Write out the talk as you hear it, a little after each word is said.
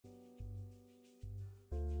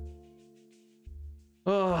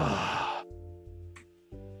Oh,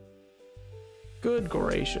 good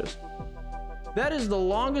gracious. That is the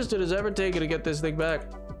longest it has ever taken to get this thing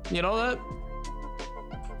back. You know that?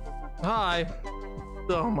 Hi.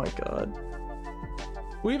 Oh my god.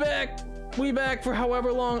 We back. We back for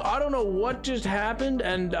however long. I don't know what just happened,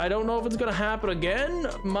 and I don't know if it's gonna happen again.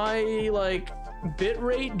 My, like,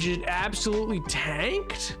 bitrate just absolutely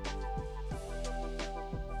tanked.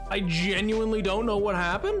 I genuinely don't know what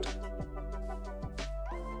happened.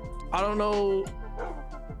 I don't know.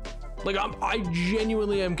 Like, I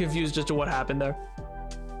genuinely am confused as to what happened there.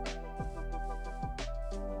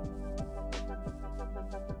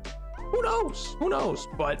 Who knows? Who knows?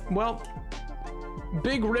 But, well,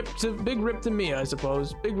 big rip to me, I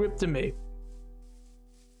suppose. Big rip to me.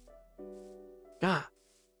 God.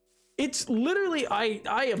 It's literally, I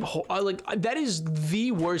like, that is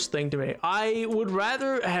the worst thing to me. I would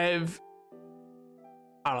rather have,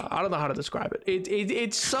 I don't know how to describe it.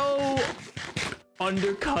 It's so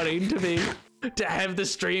undercutting to me to have the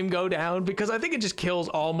stream go down, because I think it just kills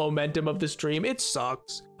all momentum of the stream. It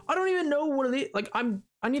sucks. I don't even know what it is. Like,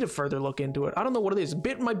 I need to further look into it. I don't know what it is.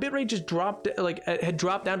 My bitrate just dropped, like, had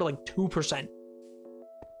dropped down to like 2%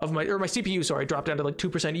 of my CPU, sorry, dropped down to like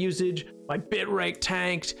 2% usage. My bitrate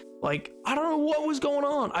tanked. Like, I don't know what was going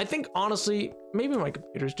on. I think, honestly, maybe my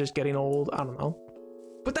computer's just getting old. I don't know.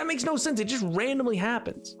 But that makes no sense. It just randomly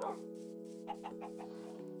happens.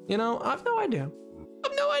 You know, I have no idea. I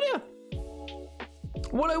have no idea.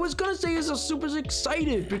 What I was gonna say is I'm super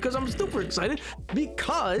excited, because I'm super excited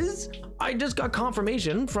because I just got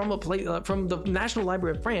confirmation from from the National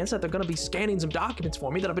Library of France that they're gonna be scanning some documents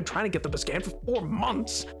for me that I've been trying to get them to scan for 4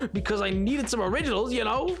 months because I needed some originals, you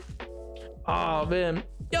know? Oh man.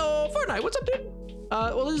 Yo, Fortnite, what's up, dude?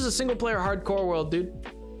 Well, this is a single player hardcore world, dude.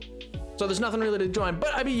 So there's nothing really to join,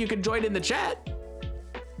 but I mean, you can join in the chat.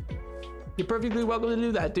 You're perfectly welcome to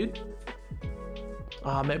do that, dude.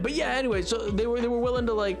 Oh man, but yeah, anyway, so they were willing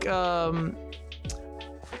to, like, yeah,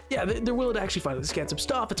 they're willing to actually finally scan some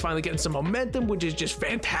stuff. It's finally getting some momentum, which is just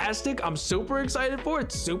fantastic. I'm super excited for it.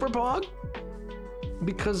 It's super pog,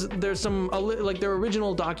 because there's some, like, their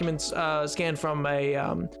original documents scanned from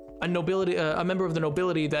a nobility, a member of the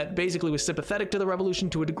nobility that basically was sympathetic to the revolution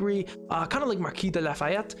to a degree, kind of like Marquis de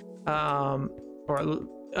Lafayette,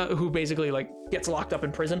 who basically, like, gets locked up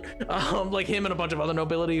in prison, like him and a bunch of other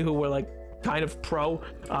nobility who were, like, kind of pro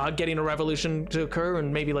getting a revolution to occur,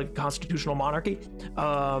 and maybe like constitutional monarchy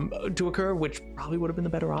to occur, which probably would have been the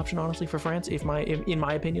better option, honestly, for France, in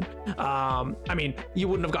my opinion. I mean, you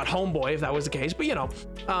wouldn't have got Homeboy if that was the case, but you know,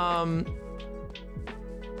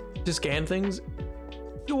 to scan things.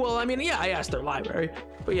 Well, I mean, yeah, I asked their library,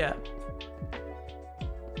 but yeah,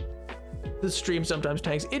 the stream sometimes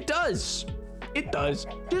tanks. It does. It does.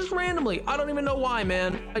 Just randomly. I don't even know why,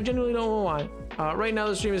 man. I genuinely don't know why. Right now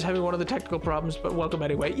the stream is having one of the technical problems, but welcome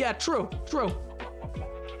anyway. Yeah, true.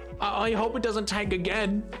 I hope it doesn't tank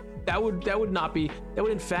again. That would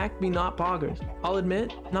in fact be not poggers. I'll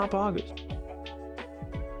admit, not poggers.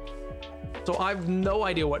 So I have no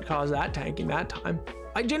idea what caused that tanking that time.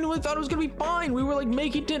 I genuinely thought it was gonna be fine. We were like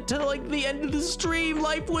making it to like the end of the stream.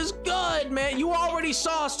 Life was good, man. You already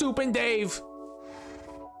saw Stoop and Dave.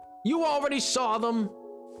 You already saw them.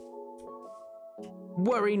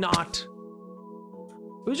 Worry not.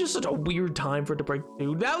 It was just such a weird time for it to break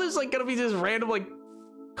through. Now there's like gonna be this random like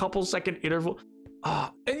couple second interval.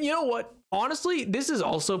 And you know what? Honestly, this is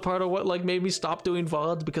also part of what like made me stop doing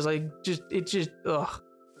VODs, because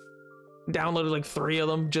downloaded like 3 of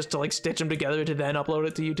them just to like stitch them together to then upload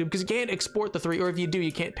it to YouTube, because you can't export the 3, or if you do,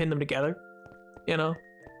 you can't pin them together, you know?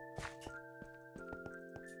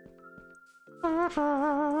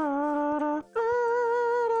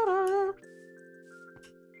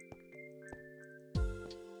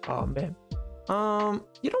 Oh man.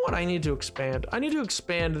 You know what I need to expand? I need to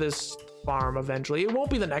expand this farm eventually. It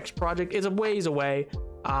won't be the next project. It's a ways away.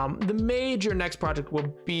 The major next project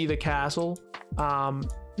will be the castle.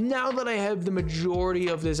 Now that I have the majority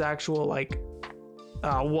of this actual like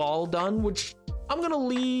wall done, which I'm gonna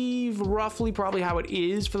leave roughly probably how it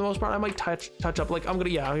is for the most part. I might touch up, like I'm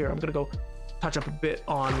gonna go touch up a bit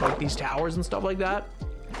on like these towers and stuff like that.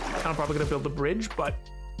 I'm probably gonna build the bridge, but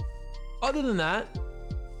other than that,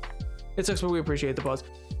 it sucks, but we appreciate the buzz.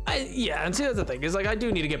 Yeah, and see, that's the thing, is like I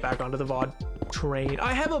do need to get back onto the VOD train.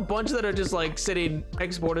 I have a bunch that are just like sitting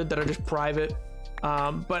exported that are just private,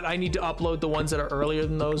 but I need to upload the ones that are earlier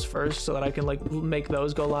than those first, so that I can like make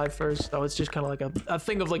those go live first. So it's just kind of like a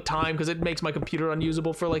thing of like time, because it makes my computer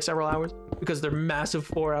unusable for like several hours, because they're massive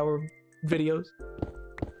 4-hour videos.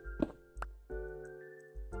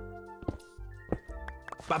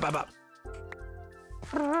 Bop, bop, bop.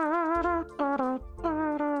 Oh.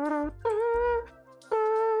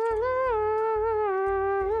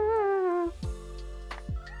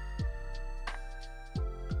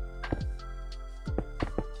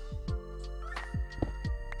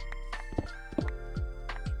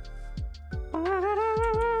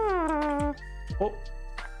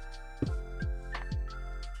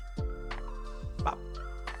 Bop.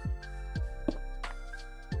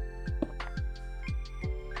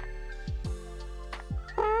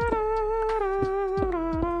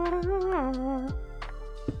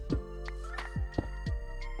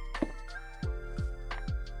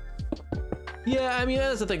 Yeah, I mean,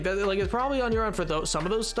 that's the thing. That, like, it's probably on your end for some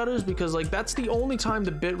of those stutters, because like that's the only time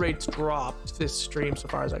the bit rates dropped this stream, so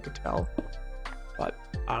far as I could tell. But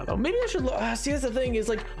I don't know. Maybe I should see. That's the thing is,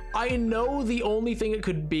 like, I know the only thing it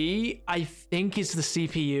could be, I think, is the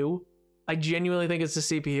CPU. I genuinely think it's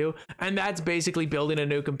the CPU, and that's basically building a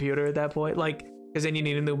new computer at that point. Like, because then you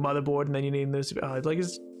need a new motherboard, and then you need a new like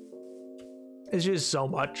it's just so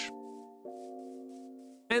much.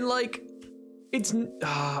 And like, it's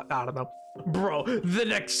I don't know. Bro, the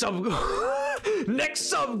next sub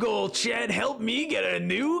goal, Chad, help me get a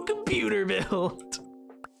new computer built.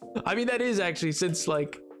 I mean, that is actually since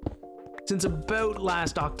about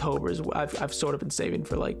last October, I've sort of been saving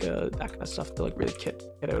for like that kind of stuff to like really get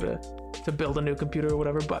out to build a new computer or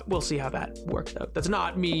whatever. But we'll see how that works out. That's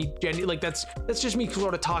not me like that's just me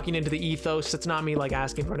sort of talking into the ethos. That's not me like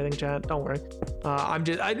asking for anything, Chad. Don't worry. I'm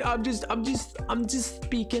just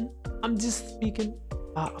speaking.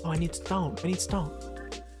 Oh, I need stone.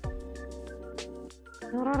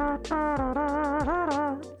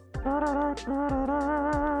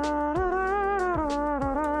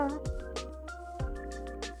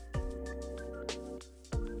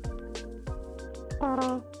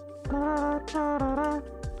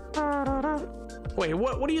 Wait,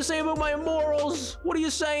 what are you saying about my morals? What are you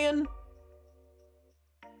saying?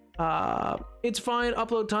 It's fine.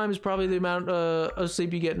 Upload time is probably the amount of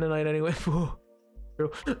sleep you get in a night anyway.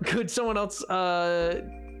 Could someone else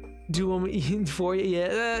do them for you?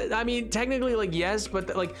 Yeah, I mean, technically, like, yes,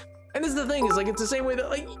 but like, and this is the thing, is like, it's the same way that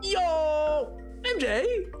like, yo,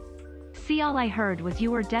 MJ. See, all I heard was you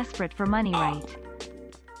were desperate for money, right?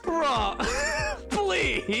 Bruh,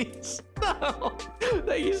 please. No.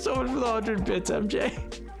 Thank you so much for the 100 bits, MJ.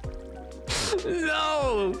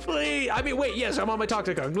 No, please. I mean, wait, yes, I'm on my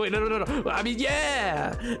toxic card. Wait, no. I mean,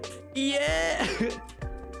 yeah.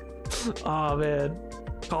 Oh, man.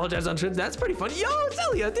 Apologize on trips. That's pretty funny. Yo,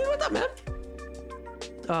 Celia, dude, what's up, man?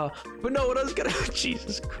 But no, what I was gonna,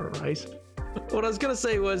 Jesus Christ. What I was gonna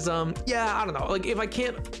say was, yeah, I don't know. Like, if I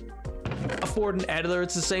can't afford an editor,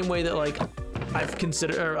 it's the same way that, like, I've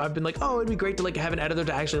been like, oh, it'd be great to like have an editor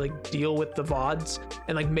to actually like deal with the VODs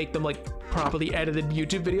and like make them like properly edited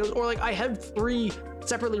YouTube videos. Or like I have 3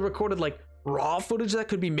 separately recorded like raw footage that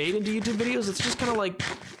could be made into YouTube videos. It's just kind of like,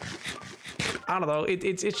 I don't know.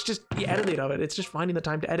 It's just the editing of it. It's just finding the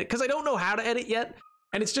time to edit, because I don't know how to edit yet.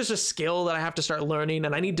 And it's just a skill that I have to start learning,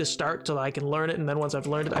 and I need to start so that I can learn it. And then once I've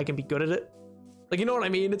learned it, I can be good at it. Like, you know what I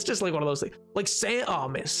mean? It's just like one of those things. Like Sam, oh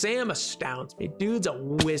man, Sam astounds me. Dude's a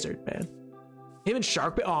wizard, man. Him and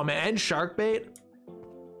Sharkbait, oh man, and Sharkbait,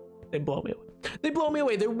 they blow me away. They blow me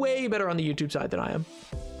away. They're way better on the YouTube side than I am.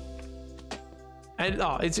 And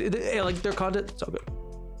it's like their content, so good.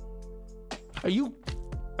 Are you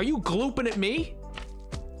glooping at me?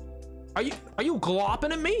 Are you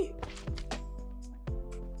glopping at me?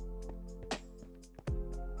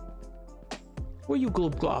 Where you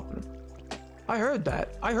gloop glopping? I heard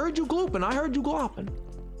that. I heard you glooping. I heard you glopping.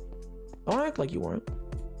 Don't act like you weren't.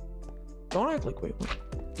 Don't act like we weren't.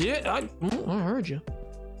 Yeah, I heard you.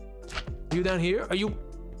 You down here? Are you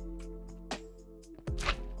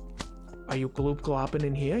gloop glopping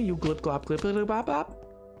in here? You glip glop glip bop bop?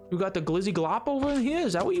 You got the glizzy glop over in here?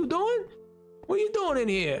 Is that what you doing? What are you doing in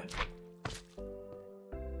here?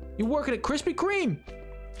 You working at Krispy Kreme?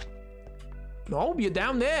 No, you're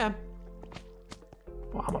down there.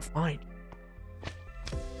 Well, I'ma find you.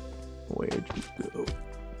 Where'd you go?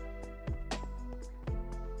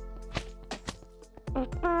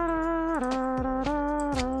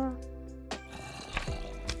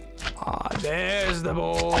 Ah, there's the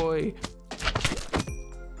boy.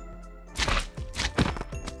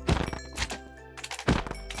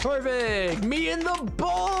 Perfect. Me and the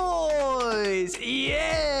boys.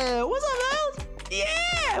 Yeah. What's up, man?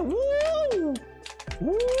 Yeah. Woo.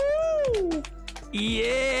 Woo.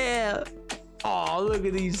 Yeah. Oh, look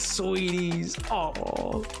at these sweeties.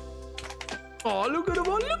 Oh. Oh, look at him.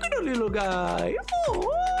 Oh, look at the little guy.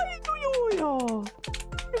 Oh,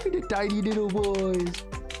 look at the tiny little boys.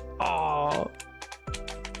 Oh.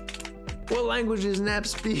 What language is Nap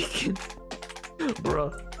speaking?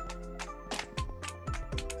 Bruh.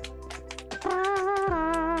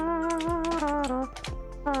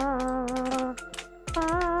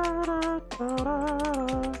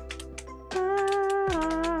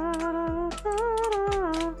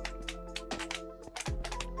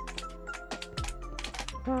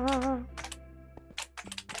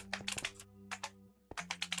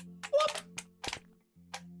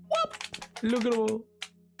 Look at him.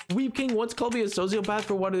 Weep King once called me a sociopath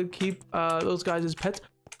for wanting to keep those guys as pets.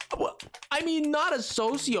 Well, I mean, not a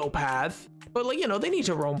sociopath, but like, you know, they need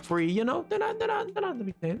to roam free, you know? They're not the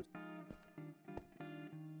big things.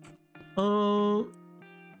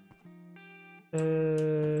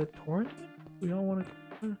 Torrent? We all want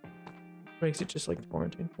to makes it just like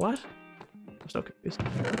torrenting. What? I'm so confused.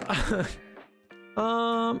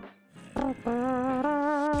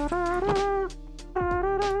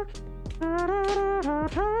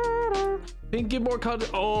 Pink, give more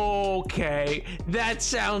content. Okay, that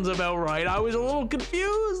sounds about right. I was a little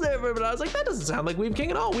confused there, but I was like, that doesn't sound like Weeb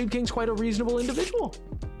King at all. Weeb King's quite a reasonable individual.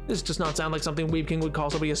 This does not sound like something Weeb King would call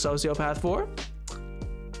somebody a sociopath for.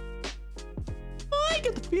 I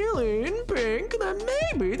get the feeling, Pink, that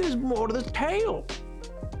maybe there's more to the tale.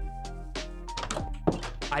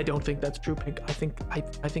 I don't think that's true, Pink. I think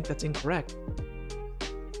that's incorrect.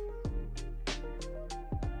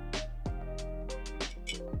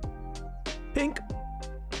 Pink,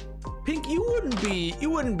 you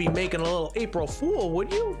wouldn't be making a little April Fool,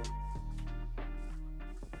 would you?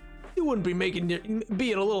 You wouldn't be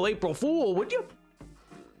being a little April Fool, would you?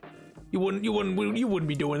 You wouldn't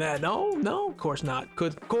be doing that. No, of course not.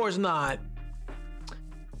 Of course not.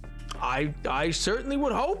 I certainly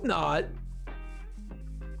would hope not.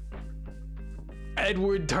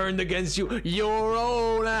 Edward turned against you. Your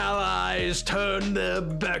own allies turned their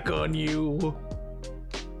back on you.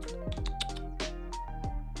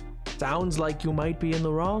 Sounds like you might be in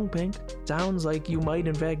the wrong, Pink. Sounds like you might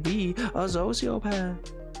in fact be a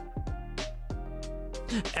sociopath.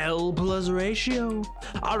 L plus ratio.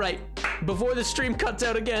 All right, before the stream cuts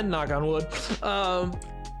out again, knock on wood. You know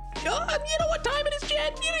what time it is,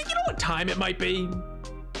 Chad? You know what time it might be?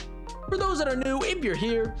 For those that are new, if you're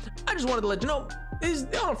here, I just wanted to let you know, is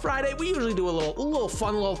on a Friday, we usually do a little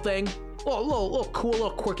fun little thing. A little cool, little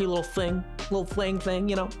quirky little thing. Little thing,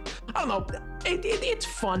 you know? I don't know, it's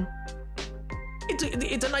fun.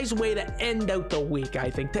 It's a nice way to end out the week, I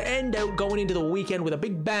think. To end out going into the weekend with a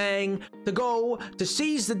big bang. To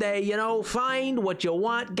seize the day, you know, find what you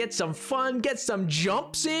want, get some fun, get some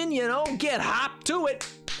jumps in, you know, get hop to it.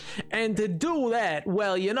 And to do that,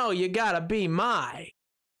 well, you know, you gotta be my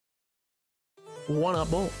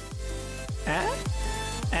one-up bull. Huh?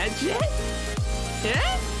 Jet?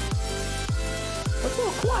 Yeah? That's a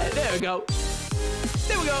little quiet. There we go.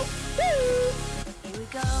 There we go. Woo! Here we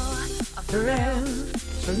go.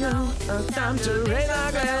 So now it's time to raise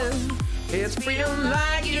our glass. It's freedom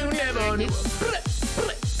like you never knew.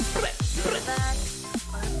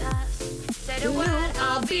 Say the word,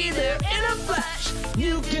 I'll be there in a flash.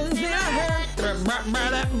 You can be a hand.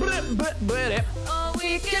 Oh,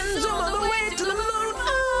 we can zoom all the way to the moon.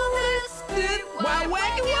 Oh, this Wild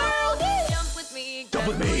wacky world. Jump with me. Jump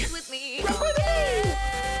with me. Jump with me. Jump with me.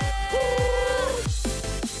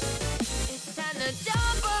 It's time to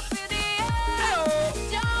jump up in the air.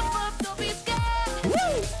 Jump up, don't be scared. Woo.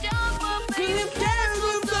 Jump up, Keep baby.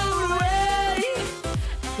 dancing the way.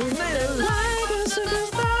 We made it like a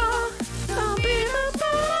superstar. I'll be the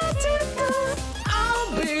bartender. I'll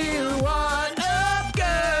be the one-up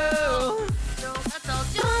girl. So let's all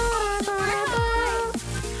jump super high.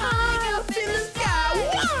 High up in the sky.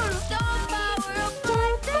 Jump power up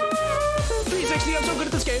like that. 360, I'm so good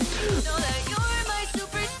at this game. Know that you're my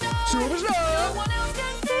superstar. Superstar. No one else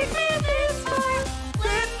can take me this far.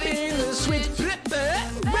 Flipping the switch,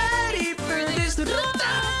 ready for this.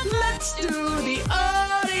 Let's do the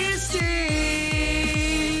Odyssey.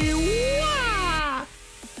 Wah!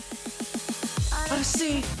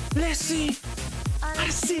 Odyssey, let's see.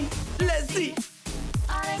 Odyssey, let's see.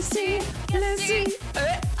 Odyssey, Let's see.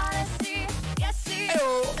 Odyssey, yes, see.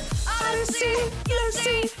 Oh. Odyssey, let's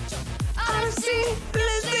see. Odyssey,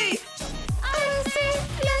 let's see. Odyssey,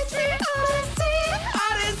 let's see.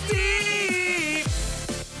 Odyssey.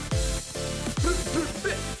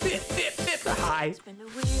 Hi. Spin the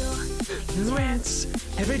wheel. Romance.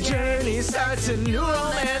 Every journey starts a new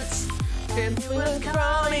romance. And we're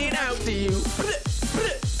calling out to you.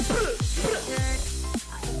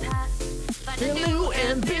 Find Your new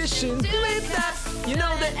ambition with us. You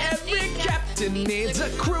know that every captain needs a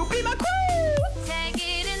crew. Be my crew. Take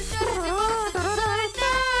it in stride.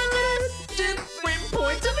 Different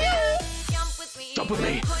points of view. with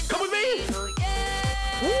me. Come with me. Oh,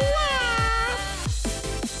 yeah.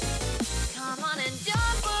 Come on and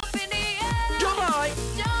jump up in the air. Jump high.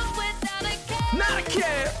 Jump without a care. Not a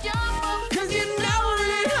care. Jump up. Cause you know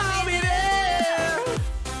that I'll be there.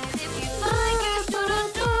 And if you like it, so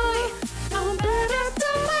don't die. I'm better to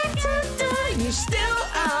make to die. You're still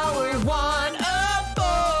our one up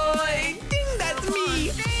boy. Ding, that's me.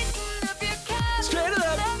 Straighten up your cap. Straight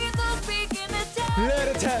up. Legs are speaking to tap. Let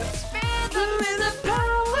it tap. Spin them in the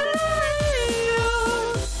power of you.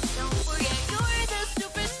 Don't forget you're the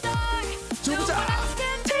superstar. No one Superstar. else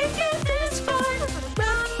can take it this far.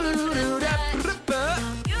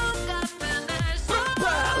 You got finish.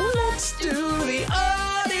 Let's do the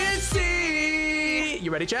Odyssey. You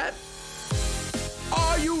ready, chat?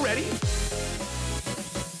 Are you ready?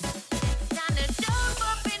 Time to jump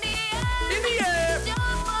up in the air. In the air.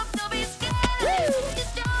 Jump up, don't be scared.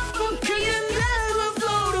 Just jump up. Can you never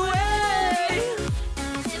float away?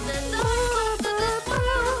 And if the door goes to the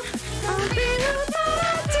floor, I'll be the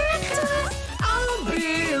I'll be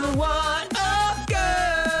the one up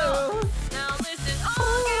girl. Now listen,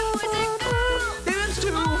 all you boys and girls, Dance to.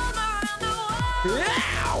 all around the world,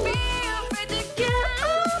 Ow. be afraid to get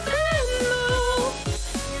up and move.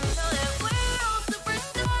 You know that we're all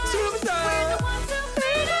superstars. Superstar. We're the ones who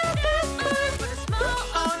made it this far. Put a smile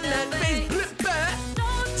On that face, blip back. No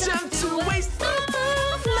Time to waste.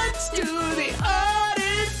 Let's do the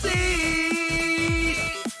Odyssey.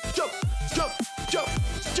 Jump, jump, jump,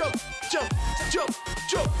 jump, jump, jump,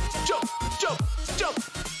 jump, jump, jump, jump.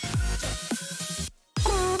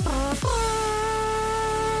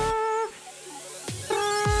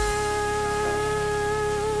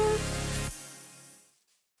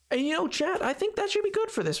 And you know, chat, I think that should be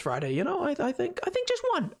good for this Friday. You know, I think just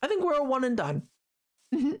one. I think we're a one and done.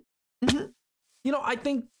 You know, I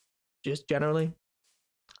think just generally,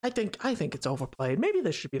 I think it's overplayed. Maybe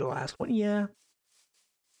this should be the last one. Yeah.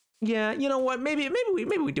 Yeah, you know what? Maybe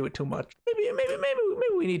we do it too much. Maybe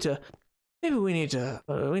we need to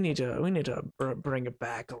bring it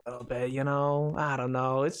back a little bit. You know, I don't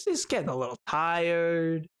know. It's getting a little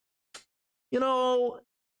tired. You know,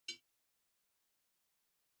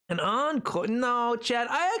 an encore? No, Chad.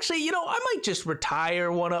 I actually, you know, I might just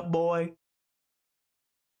retire One Up Boy.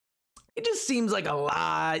 It just seems like a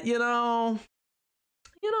lot. You know.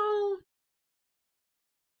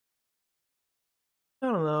 I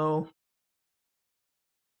don't know.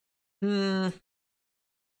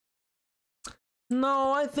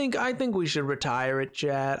 No, I think we should retire it,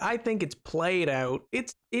 Chad. I think it's played out.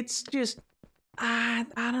 It's just I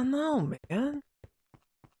don't know, man.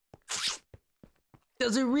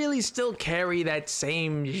 Does it really still carry that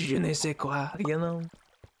same je ne sais quoi, you know?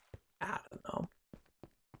 I don't know.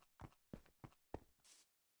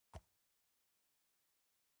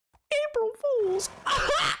 April Fools!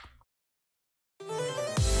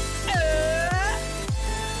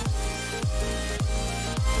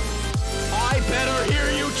 I better hear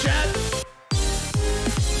you, chat.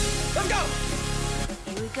 Let's go.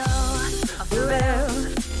 Here we go. Well,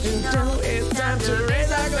 you know it's time to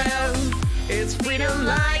raise our glass. It's freedom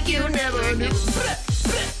like you never knew.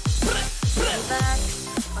 Back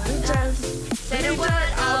or down. Say the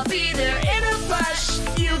word, I'll be there in a flash.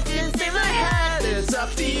 You can say my hat. It's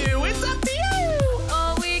up to you. It's up to you.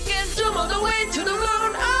 Or we can zoom all the way to the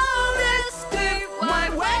moon. On this big,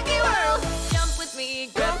 wide, wacky world. Jump with me,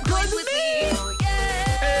 go quick with me. Oh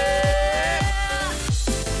yeah.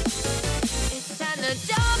 It's time to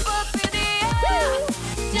jump up in the air.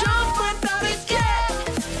 Jump without a care.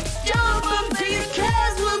 Jump up till your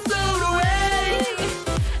cares will float away.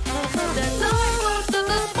 And if the door goes to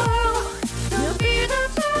the floor, you'll be the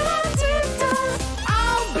first to die.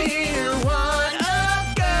 I'll be your one up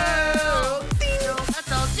girl.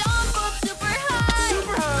 Let's all jump up super high.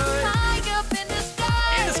 Super high. High up in the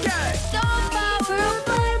sky. In the sky. Don't power up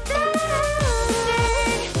like that.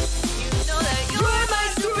 You know that you're my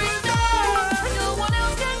superstar. No one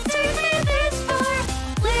else can take me this far.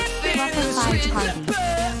 Living Welcome the by streets Tardy. of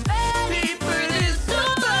ready for this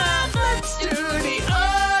survive. Let's do the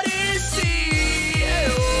Odyssey.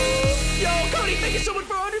 Yo, Cody, thank you so much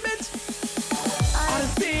for 100 bits.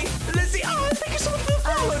 Odyssey. Let's see. Oh, thank you so much for the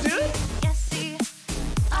follow, dude. Yes, see.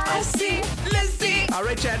 Odyssey. Let's see. All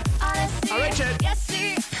right, chat. Odyssey. All right, Chad. Yes,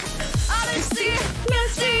 see. Odyssey.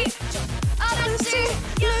 Yes, see. Odyssey.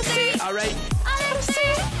 Yes, see. All right.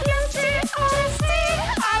 Odyssey. Yes, see. Odyssey.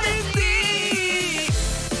 Odyssey.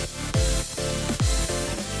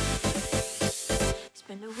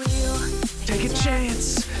 Spin the wheel. Take a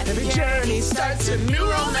chance. Every journey starts a new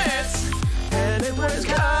romance. And it was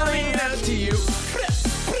coming out to you.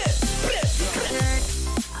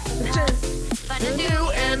 Find a new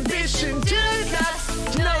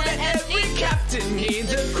didn't need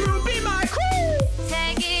the crew be my crew.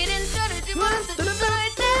 Tag it and start it to once to the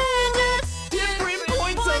side. There's just Different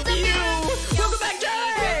points of view. Welcome back,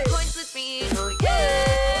 Jay. points with me. Oh, yeah.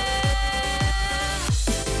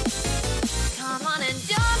 Come on and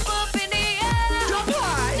jump up in the air. Jump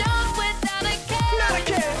high. Jump without a care. Not a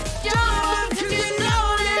care. Jump 'cause you know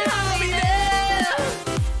that I'll be there.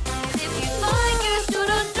 And if you like your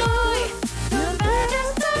student joy, the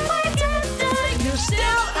best of my destiny, you're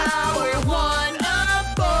still our one up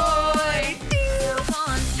boy. Come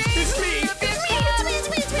on, It's me. up your cab.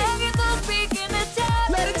 Have your clothes begin to tap.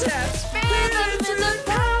 Let it tap. Rhythm is the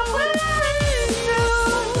power is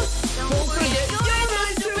true. Don't forget you're my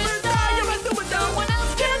superstar. You're my superstar. No one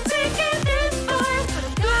else can take it this far.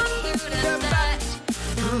 Come through the night.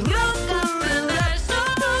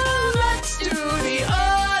 Let's do the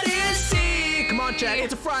Odyssey. Come on, chat.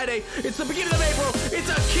 It's a Friday. It's the beginning of April. It's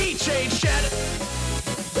a key change, chat.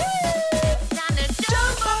 Time to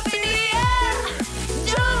jump up in the air.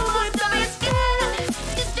 Jump up, don't be scared.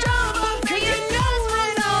 Just jump up, girl, you know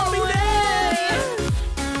when I'll be there.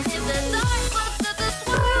 And if the dark looks at this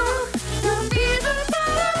world, you'll be the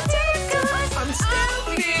power taker. I'm still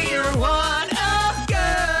your one up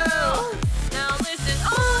girl. Now listen,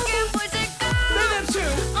 all you boys and girls, Them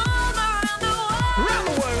too. all around the world. Around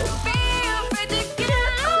the world. Be afraid to get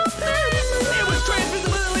open. It was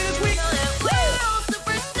transmissibility this week. We're all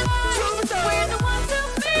superstars. Superstars. We're the ones who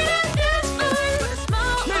made it this far. Put a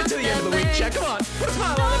smile Made it to the end of the week, chat. Come on. Put a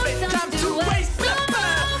smile on the face. Time to waste the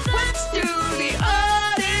time. Let's do the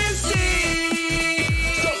Odyssey.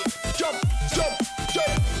 Jump, jump, jump,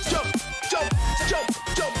 jump, jump, jump, jump,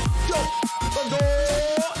 jump.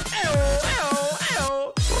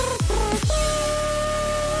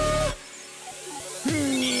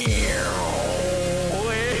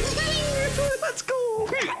 Let's go. Let's go.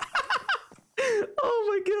 Oh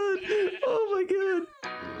my god. Oh my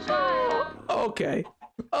god. Okay.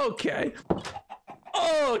 Okay.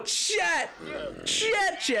 Oh, chat.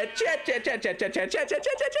 Chat.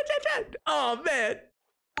 Oh man.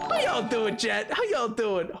 How y'all doing, chat? How y'all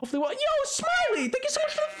doing? Hopefully, well, yo, Smiley, thank you so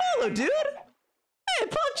much for the follow, dude. Hey,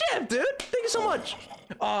 Paul Jeff, dude. Thank you so much.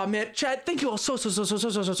 Oh man, chat, thank you all so much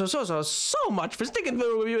for sticking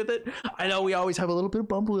with me with it. I know we always have a little bit of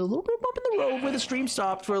bump in the road where the stream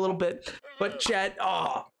stopped for a little bit. But chat,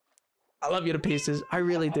 oh, I love you to pieces. I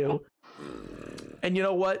really do. And you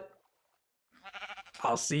know what?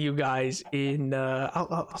 I'll see you guys in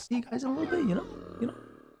I'll see you guys in a little bit, you know.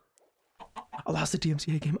 I lost the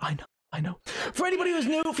DMCA game. I know. For anybody who's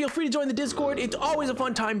new, feel free to join the Discord. It's always a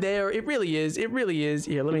fun time there. It really is. Here,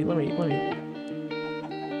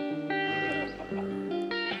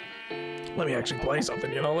 let me actually play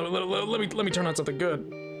something, you know. Let me turn on something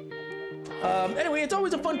good. Anyway, it's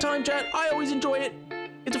always a fun time, chat. I always enjoy it.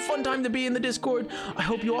 It's a fun time to be in the Discord. I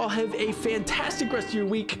hope you all have a fantastic rest of your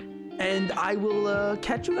week, and I will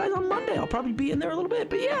catch you guys on Monday. I'll probably be in there a little bit,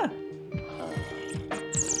 but yeah.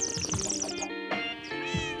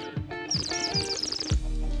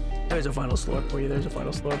 There's a final slot for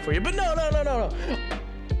you. But no.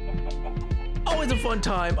 Always a fun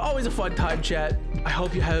time, chat. I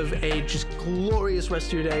hope you have a just glorious rest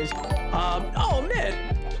of your days. Oh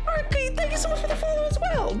man, RP, thank you so much for the follow as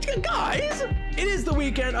well, guys. It is the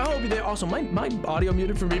weekend. I hope you're there. Also, my audio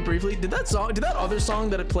muted for me briefly. Did that other song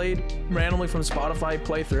that it played randomly from Spotify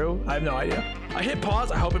play through? I have no idea. I hit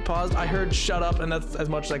pause. I hope it paused. I heard shut up, and that's as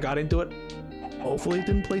much as I got into it. Hopefully it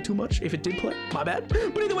didn't play too much. If it did play, my bad.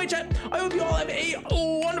 But either way, chat, I hope you all have a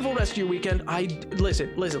wonderful rest of your weekend.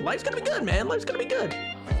 Listen, life's gonna be good, man. Life's gonna be good.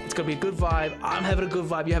 It's gonna be a good vibe. I'm having a good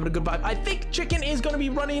vibe. You're having a good vibe. I think Chicken is gonna be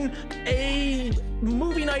running a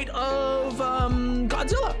movie night of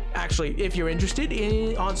Godzilla. Actually, if you're interested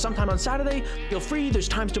on sometime on Saturday, feel free. There's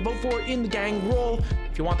times to vote for in the gang roll.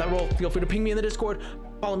 If you want that roll, feel free to ping me in the Discord.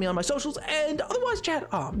 Follow me on my socials, and otherwise, chat.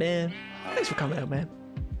 Oh man, thanks for coming out, man.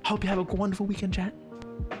 Hope you have a wonderful weekend, chat.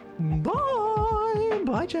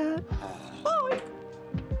 Bye, chat. Bye.